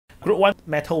Group 1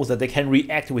 metals that they can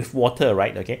react with water,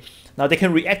 right? Okay. Now they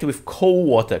can react with cold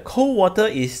water. Cold water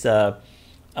is the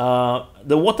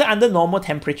water under normal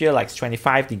temperature, like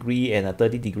 25 degree and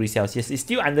 30 degrees Celsius, is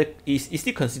still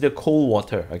still considered cold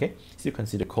water. Okay, still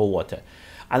considered cold water,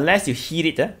 unless you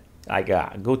heat it,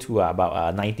 go to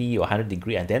about 90 or 100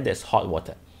 degree, and then there's hot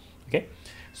water. Okay,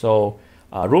 so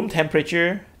room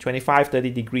temperature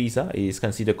 25-30 degrees is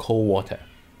considered cold water.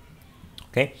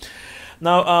 Okay.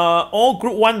 Now, all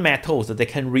group 1 metals that they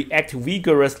can react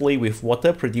vigorously with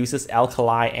water produces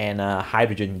alkali and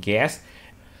hydrogen gas.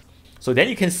 So then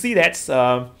you can see that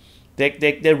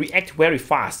they react very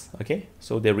fast. Okay,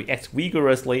 so they react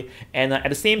vigorously, and at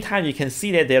the same time you can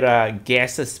see that there are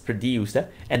gases produced,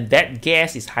 and that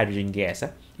gas is hydrogen gas.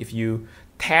 If you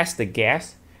test the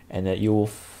gas, and you will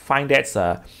find that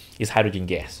is hydrogen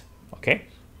gas. Okay.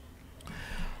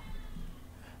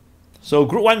 So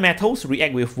group 1 metals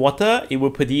react with water, it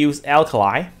will produce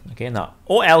alkali. Okay, now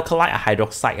all alkali are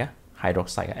hydroxide.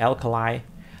 Alkali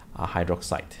are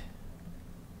hydroxide.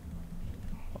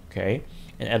 Okay,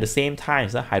 and at the same time,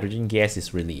 hydrogen gas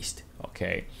is released.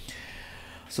 Okay,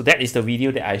 so that is the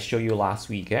video that I showed you last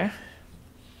week.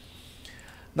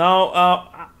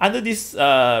 Now, under these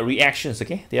reactions,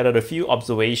 okay, there are a few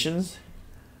observations.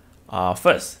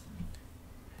 First,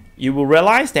 you will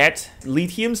realize that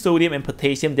lithium, sodium, and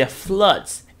potassium, they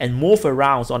floods and move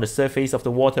around on the surface of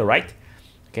the water, right?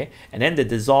 Okay, and then they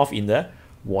dissolve in the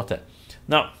water.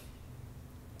 Now,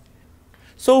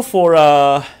 so for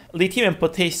lithium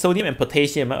and sodium and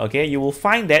potassium, okay, you will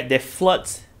find that they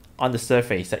floods on the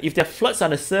surface. If they floods on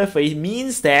the surface, it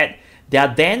means that their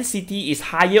density is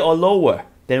higher or lower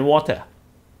than water.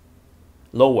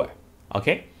 Lower,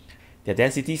 okay? Their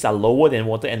densities are lower than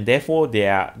water, and therefore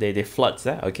they floods.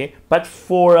 Okay, but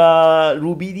for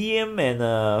rubidium and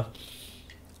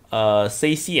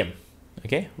cesium,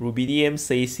 okay, rubidium,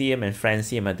 cesium, and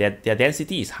francium, their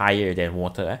density is higher than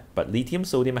water. But lithium,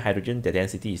 sodium, and hydrogen, their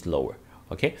density is lower.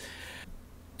 Okay.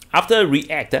 After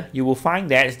react, you will find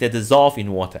that they dissolve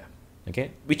in water. Okay,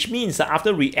 which means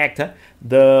after react,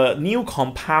 the new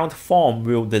compound form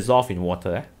will dissolve in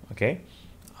water. Okay.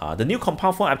 The new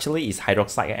compound form actually is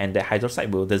hydroxide, and the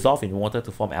hydroxide will dissolve in water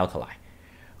to form alkali.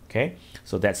 Okay,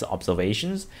 so that's the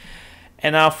observations.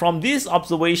 And from these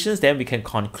observations, then we can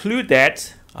conclude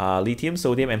that lithium,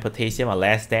 sodium, and potassium are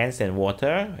less dense than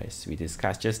water, as we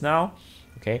discussed just now.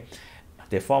 Okay,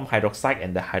 they form hydroxide,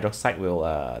 and the hydroxide will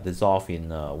dissolve in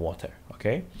water.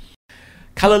 Okay,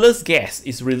 colorless gas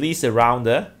is released around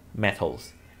the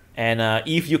metals, and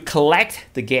if you collect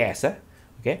the gas,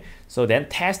 okay, so then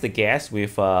test the gas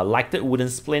with a lighted wooden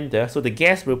splinter. So the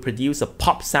gas will produce a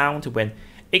pop sound when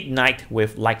ignite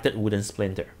with lighted wooden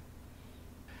splinter.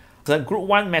 So group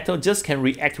 1 metal just can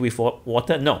react with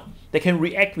water? No, they can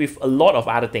react with a lot of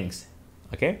other things.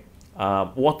 Okay,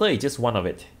 water is just one of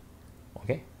it.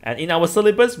 Okay, and in our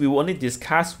syllabus, we will only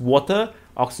discuss water,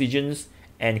 oxygens,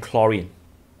 and chlorine.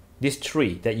 These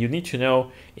three that you need to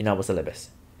know in our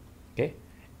syllabus. Okay,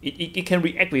 it can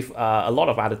react with a lot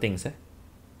of other things.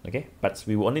 Okay, but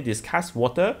we will only discuss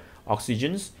water,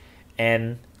 oxygens,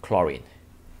 and chlorine.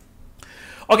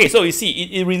 Okay, so you see,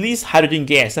 it releases hydrogen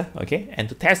gas. Okay, and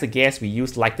to test the gas, we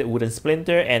use lighted wooden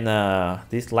splinter, and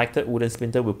this lighted wooden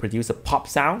splinter will produce a pop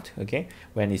sound. Okay,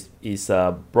 when it is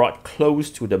brought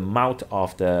close to the mouth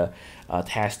of the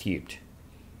test tube.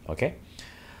 Okay,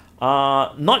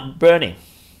 not burning.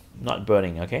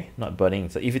 Okay, not burning.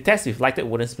 So if you test with lighted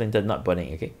wooden splinter, not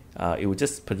burning. Okay, it will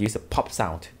just produce a pop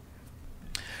sound.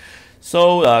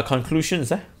 So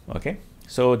conclusions, okay.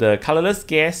 So the colorless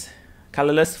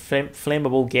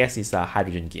flammable gas is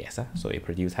hydrogen gas. So it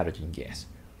produces hydrogen gas.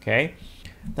 Okay.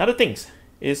 Another thing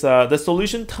is the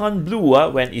solution turn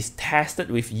blue when it's tested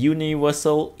with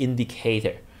universal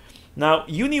indicator. Now,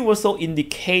 universal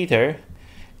indicator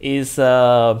is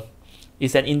an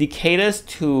indicator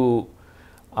to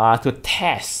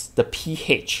test the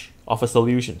pH of a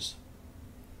solutions.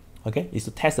 Okay, is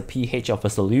to test the pH of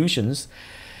a solutions.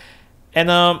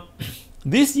 And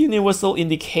this universal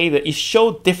indicator, it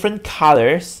shows different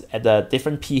colors at the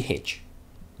different pH.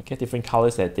 Okay, different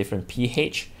colors at different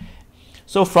pH.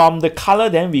 So from the color,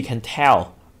 then we can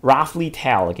roughly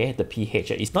tell, okay, the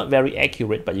pH. It's not very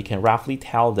accurate, but you can roughly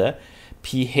tell the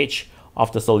pH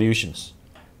of the solutions.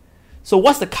 So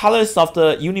what's the colors of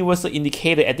the universal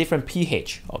indicator at different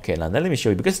pH? Okay, now let me show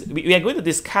you, because we are going to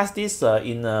discuss this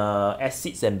in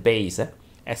acids and bases,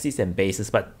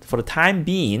 but for the time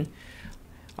being,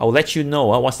 I'll let you know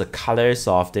what's the colors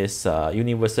of this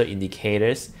universal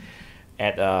indicators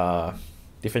at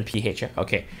different pH.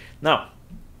 Okay, now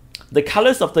the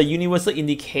colors of the universal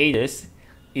indicators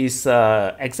is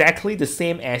exactly the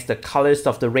same as the colors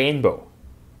of the rainbow.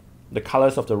 The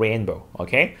colors of the rainbow,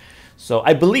 okay? So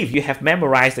I believe you have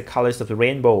memorized the colors of the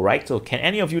rainbow, right? So can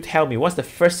any of you tell me what's the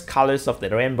first colors of the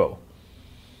rainbow?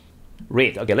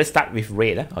 Red. Okay, let's start with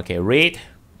red. Okay, red.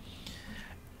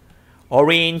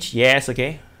 Orange, yes,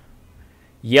 okay.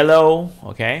 Yellow,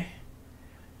 okay.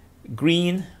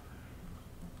 Green,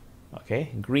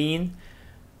 okay. Green,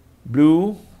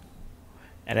 blue,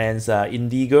 and then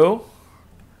indigo,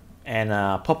 and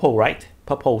purple, right?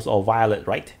 Purple or violet,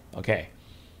 right? Okay,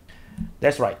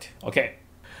 that's right. Okay.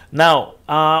 Now,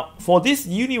 for these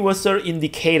universal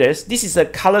indicators, this is the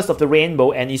colors of the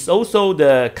rainbow, and it's also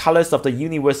the colors of the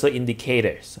universal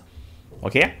indicators.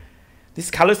 Okay,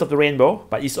 these colors of the rainbow,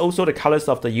 but it's also the colors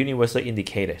of the universal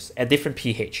indicators at different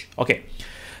pH. Okay,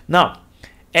 now,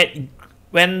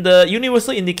 when the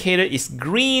universal indicator is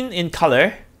green in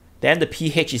color, then the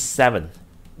pH is 7,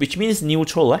 which means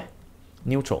neutral.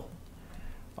 Neutral.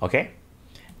 Okay,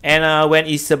 and when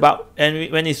it's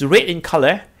red in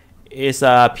color, is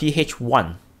pH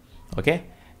 1, okay,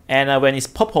 and when it's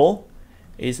purple,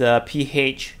 is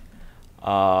pH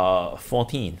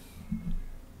 14,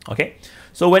 okay.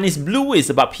 So when it's blue, is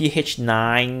about pH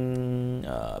 9,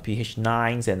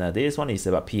 and this one is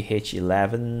about pH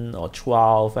 11 or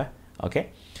 12,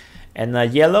 okay,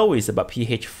 and yellow is about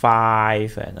pH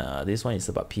 5, and this one is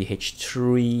about pH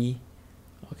 3,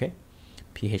 okay,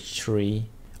 pH 3,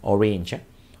 orange.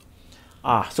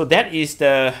 So that is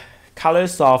the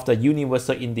colors of the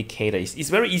universal indicators. It's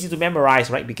very easy to memorize,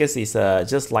 right? Because it's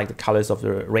just like the colors of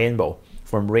the rainbow,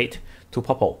 from red to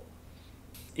purple.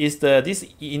 Is this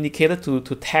indicator to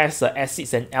test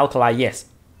acids and alkali? Yes.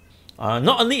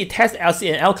 Not only it tests acid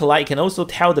and alkali, it can also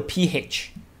tell the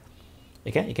pH.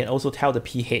 Okay, it can also tell the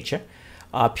pH.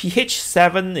 pH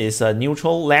 7 is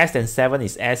neutral, less than 7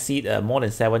 is acid, more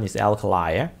than 7 is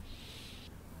alkali.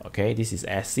 Okay, this is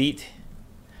acid,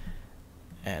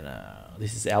 and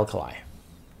this is alkali.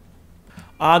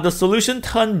 The solution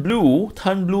turn blue.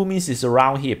 Turn blue means it's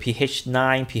around here, pH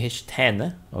 9, pH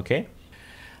 10. Okay.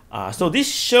 So this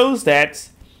shows that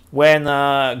when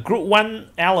group 1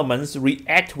 elements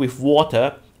react with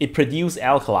water, it produces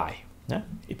alkali.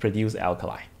 It produces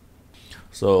alkali.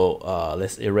 So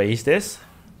let's erase this.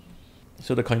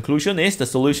 So the conclusion is the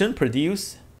solution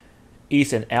produced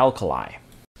is an alkali.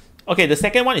 Okay, the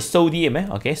second one is sodium.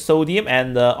 Okay, sodium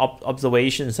and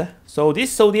observations. So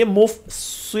this sodium moves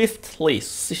swiftly.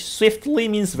 Swiftly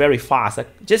means very fast.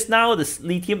 Just now the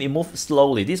lithium, it moved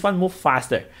slowly. This one moved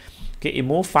faster. Okay, it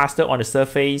moves faster on the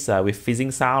surface with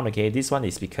fizzing sound. Okay, this one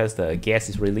is because the gas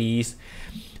is released.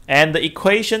 And the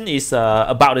equation is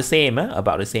about the same.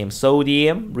 About the same.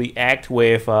 Sodium react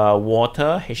with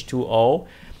water, H2O,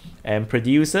 and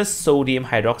produces sodium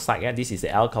hydroxide. This is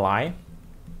the alkali.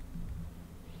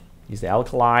 Is the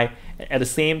alkali. At the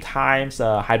same time,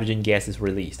 hydrogen gas is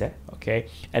released. Okay,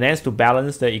 and then to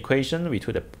balance the equation, we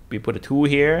put a 2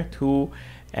 here, 2,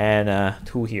 and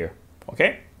 2 here.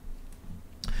 Okay,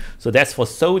 so that's for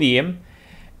sodium.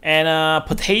 And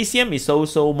potassium is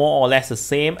also more or less the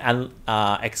same, and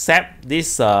except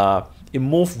this it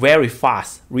moves very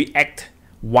fast, react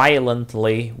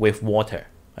violently with water.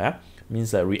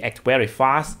 Means react very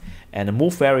fast and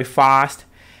move very fast.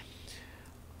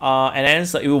 And then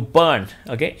so it will burn.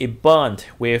 Okay, it burned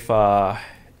with a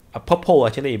purple.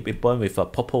 Actually, it burned with a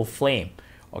purple flame.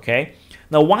 Okay.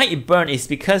 Now, why it burned is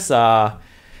because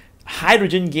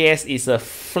hydrogen gas is a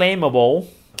flammable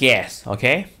gas.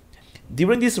 Okay.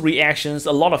 During these reactions,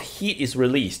 a lot of heat is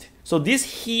released. So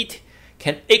this heat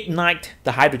can ignite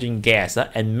the hydrogen gas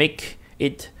and make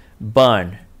it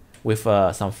burn with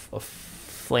some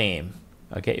flame.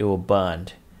 Okay, it will burn.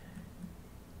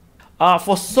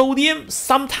 For sodium,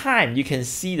 sometimes you can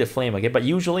see the flame, okay, but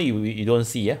usually you don't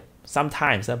see,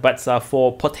 sometimes. But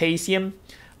for potassium,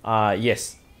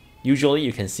 yes, usually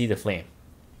you can see the flame.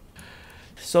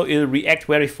 So it will react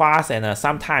very fast, and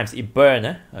sometimes it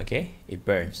burns, okay, it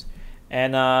burns.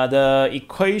 And the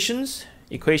equation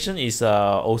is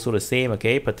also the same,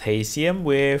 okay, potassium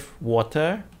with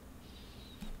water,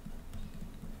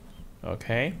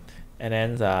 okay. And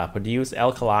then produce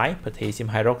alkali, potassium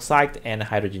hydroxide, and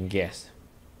hydrogen gas.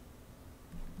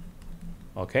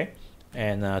 Okay,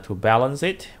 and to balance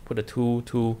it, put a 2,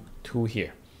 2, 2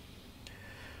 here.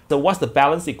 So what's the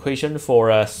balance equation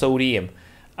for sodium?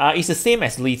 It's the same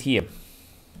as lithium.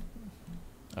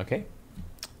 Okay,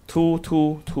 2,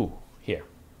 2, 2 here.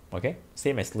 Okay,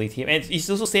 same as lithium, and it's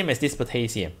also same as this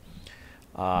potassium.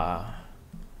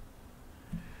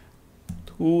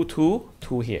 2, 2,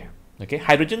 2 here. Okay,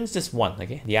 hydrogen is just 1.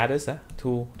 Okay, the others are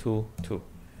 2, 2, 2.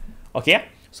 Okay,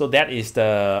 so that is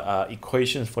the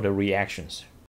equations for the reactions.